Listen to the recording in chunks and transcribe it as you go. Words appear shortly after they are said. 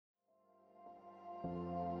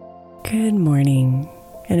Good morning,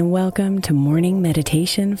 and welcome to Morning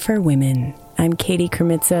Meditation for Women. I'm Katie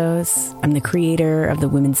Kremitzos. I'm the creator of the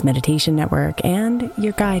Women's Meditation Network and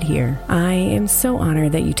your guide here. I am so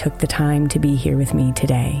honored that you took the time to be here with me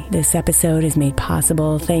today. This episode is made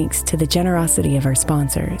possible thanks to the generosity of our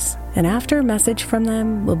sponsors. And after a message from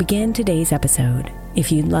them, we'll begin today's episode.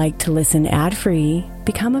 If you'd like to listen ad-free,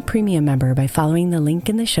 become a premium member by following the link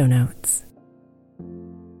in the show notes.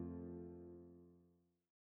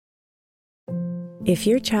 If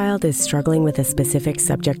your child is struggling with a specific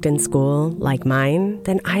subject in school, like mine,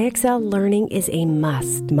 then IXL Learning is a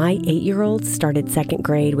must. My 8-year-old started second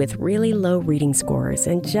grade with really low reading scores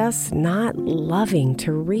and just not loving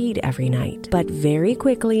to read every night. But very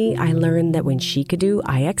quickly, I learned that when she could do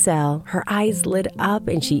IXL, her eyes lit up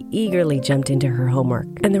and she eagerly jumped into her homework.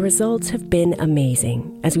 And the results have been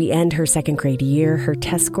amazing. As we end her second grade year, her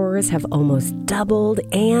test scores have almost doubled,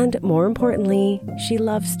 and more importantly, she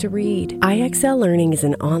loves to read. IXL Learning is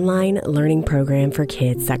an online learning program for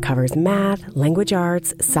kids that covers math, language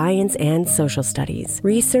arts, science, and social studies.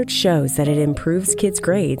 Research shows that it improves kids'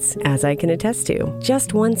 grades, as I can attest to.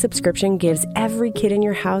 Just one subscription gives every kid in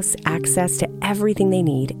your house access to everything they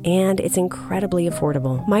need, and it's incredibly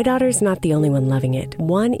affordable. My daughter's not the only one loving it.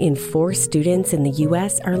 1 in 4 students in the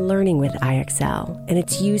U.S. are learning with IXL, and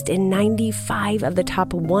it's used in 95 of the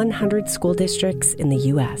top 100 school districts in the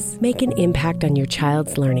U.S. Make an impact on your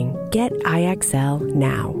child's learning. Get IXL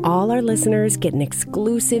now. All our listeners get an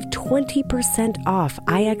exclusive 20% off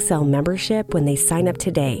IXL membership when they sign up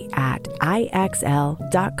today at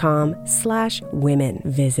IXL.com/women.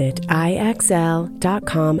 Visit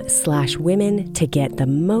IXL.com/women to get the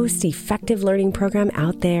most effective learning program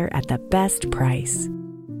out there at the best price.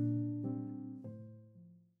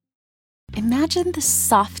 Imagine the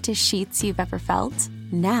softest sheets you've ever felt.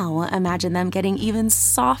 Now imagine them getting even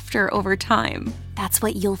softer over time. That's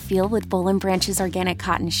what you'll feel with Boll & Branch's organic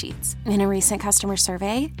cotton sheets. In a recent customer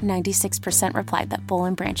survey, 96% replied that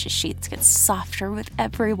Boll & Branch's sheets get softer with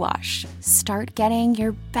every wash. Start getting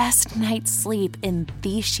your best night's sleep in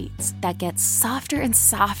these sheets that get softer and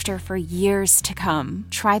softer for years to come.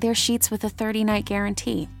 Try their sheets with a 30-night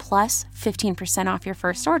guarantee, plus 15% off your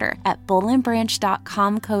first order at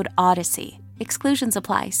bollandbranch.com, code Odyssey. Exclusions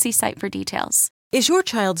apply. See site for details. Is your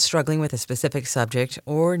child struggling with a specific subject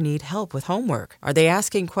or need help with homework? Are they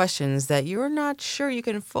asking questions that you're not sure you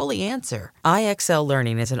can fully answer? IXL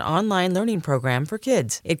Learning is an online learning program for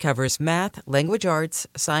kids. It covers math, language arts,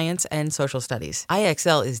 science, and social studies.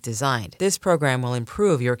 IXL is designed. This program will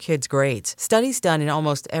improve your kids' grades. Studies done in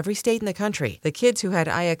almost every state in the country. The kids who had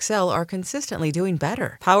IXL are consistently doing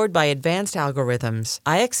better. Powered by advanced algorithms,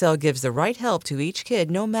 IXL gives the right help to each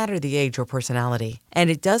kid no matter the age or personality. And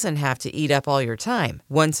it doesn't have to eat up all your time.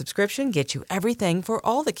 One subscription gets you everything for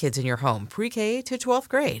all the kids in your home, pre-K to 12th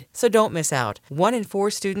grade. So don't miss out. 1 in 4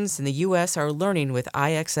 students in the U.S. are learning with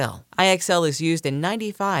IXL. IXL is used in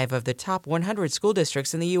 95 of the top 100 school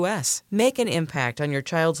districts in the U.S. Make an impact on your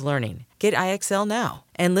child's learning. Get IXL now.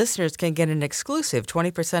 And listeners can get an exclusive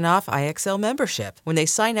 20% off IXL membership when they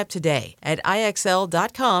sign up today at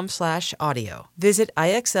IXL.com/audio. Visit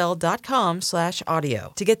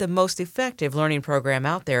IXL.com/audio to get the most effective learning program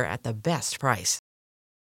out there at the best price.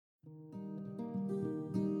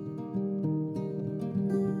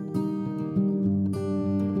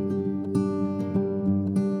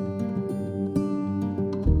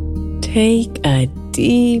 Take a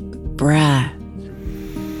deep breath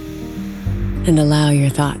and allow your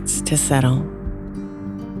thoughts to settle.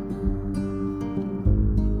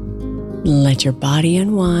 Let your body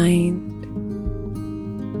unwind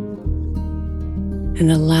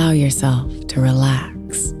and allow yourself to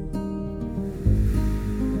relax.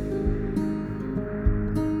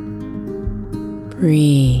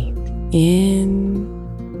 Breathe in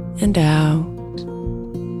and out,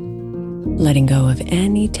 letting go of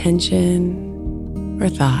any tension or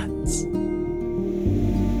thoughts.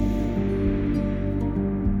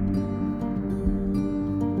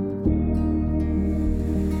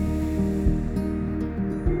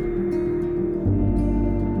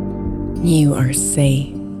 You are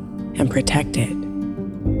safe and protected.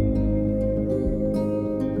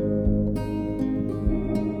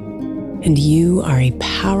 And you are a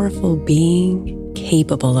powerful being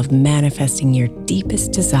capable of manifesting your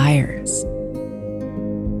deepest desires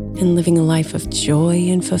and living a life of joy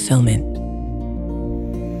and fulfillment.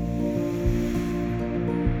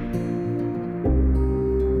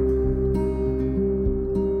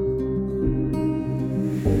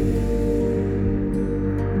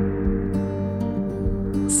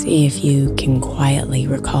 See if you can quietly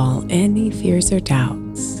recall any fears or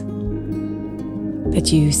doubts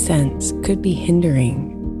that you sense could be hindering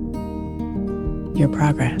your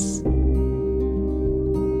progress.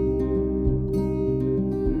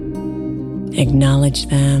 Acknowledge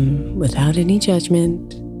them without any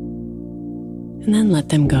judgment, and then let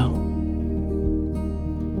them go.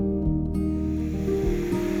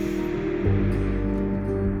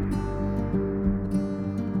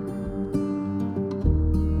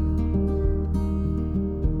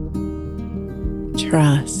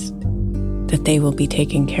 Trust that they will be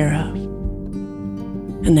taken care of,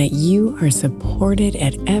 and that you are supported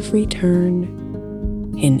at every turn,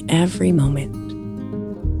 in every moment.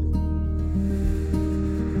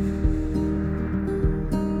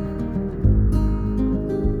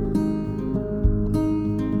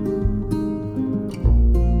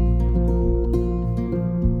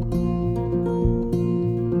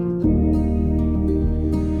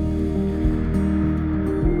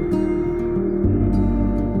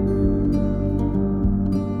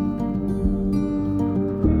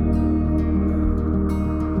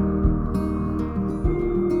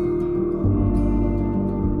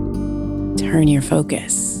 Turn your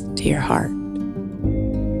focus to your heart.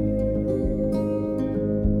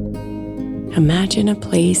 Imagine a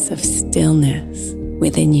place of stillness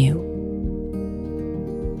within you,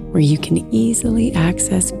 where you can easily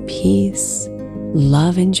access peace,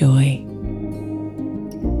 love, and joy.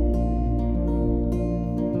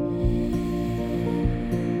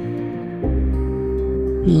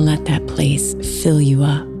 Let that place fill you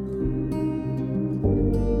up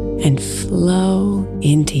and flow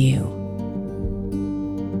into you.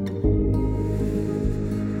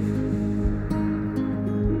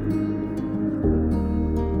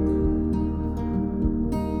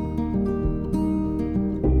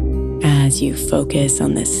 As you focus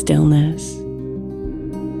on this stillness,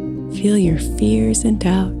 feel your fears and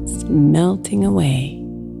doubts melting away,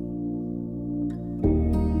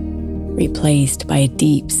 replaced by a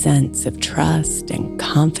deep sense of trust and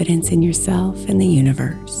confidence in yourself and the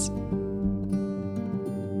universe.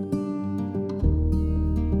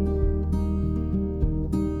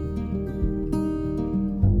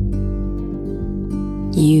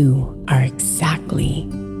 You are exactly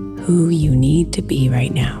who you need to be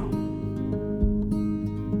right now.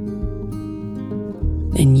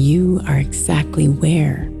 And you are exactly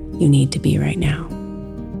where you need to be right now.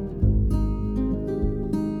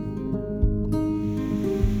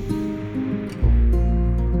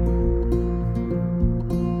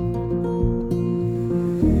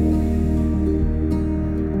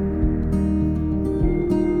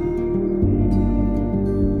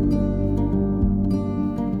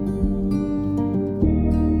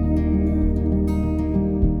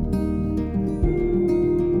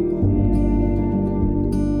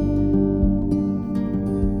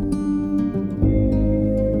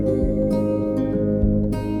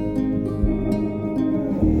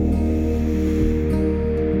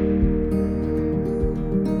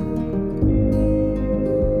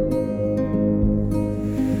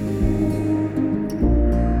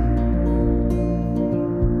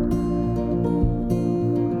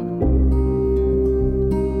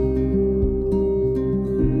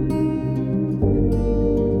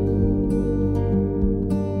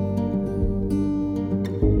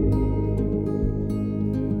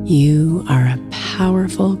 You are a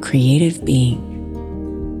powerful, creative being.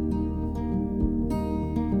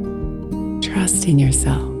 Trust in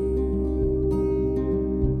yourself.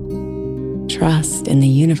 Trust in the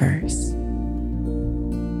universe.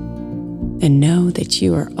 And know that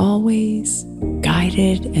you are always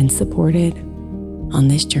guided and supported on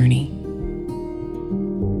this journey.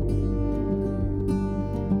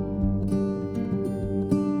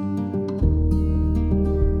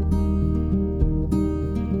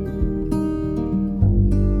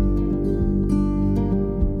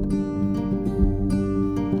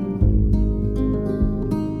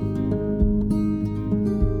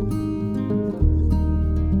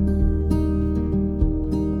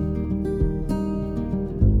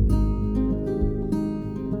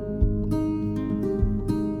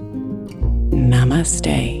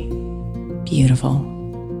 Namaste, beautiful.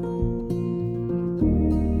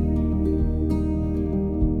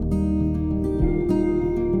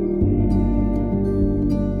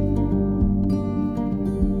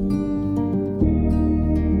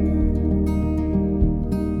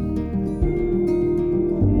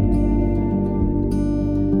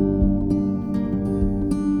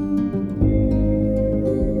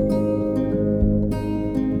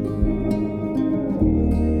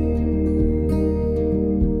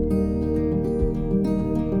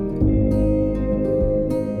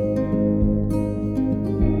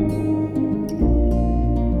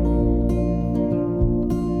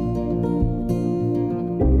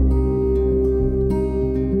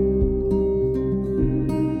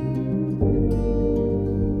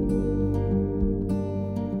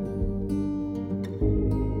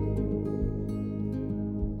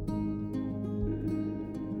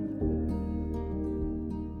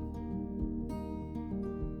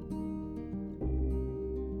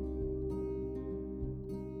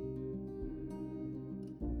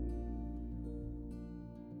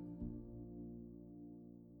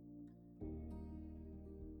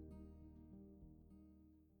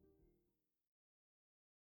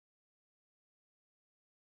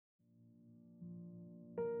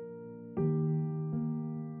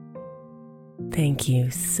 Thank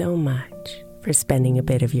you so much for spending a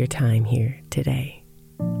bit of your time here today.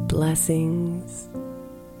 Blessings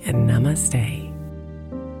and namaste.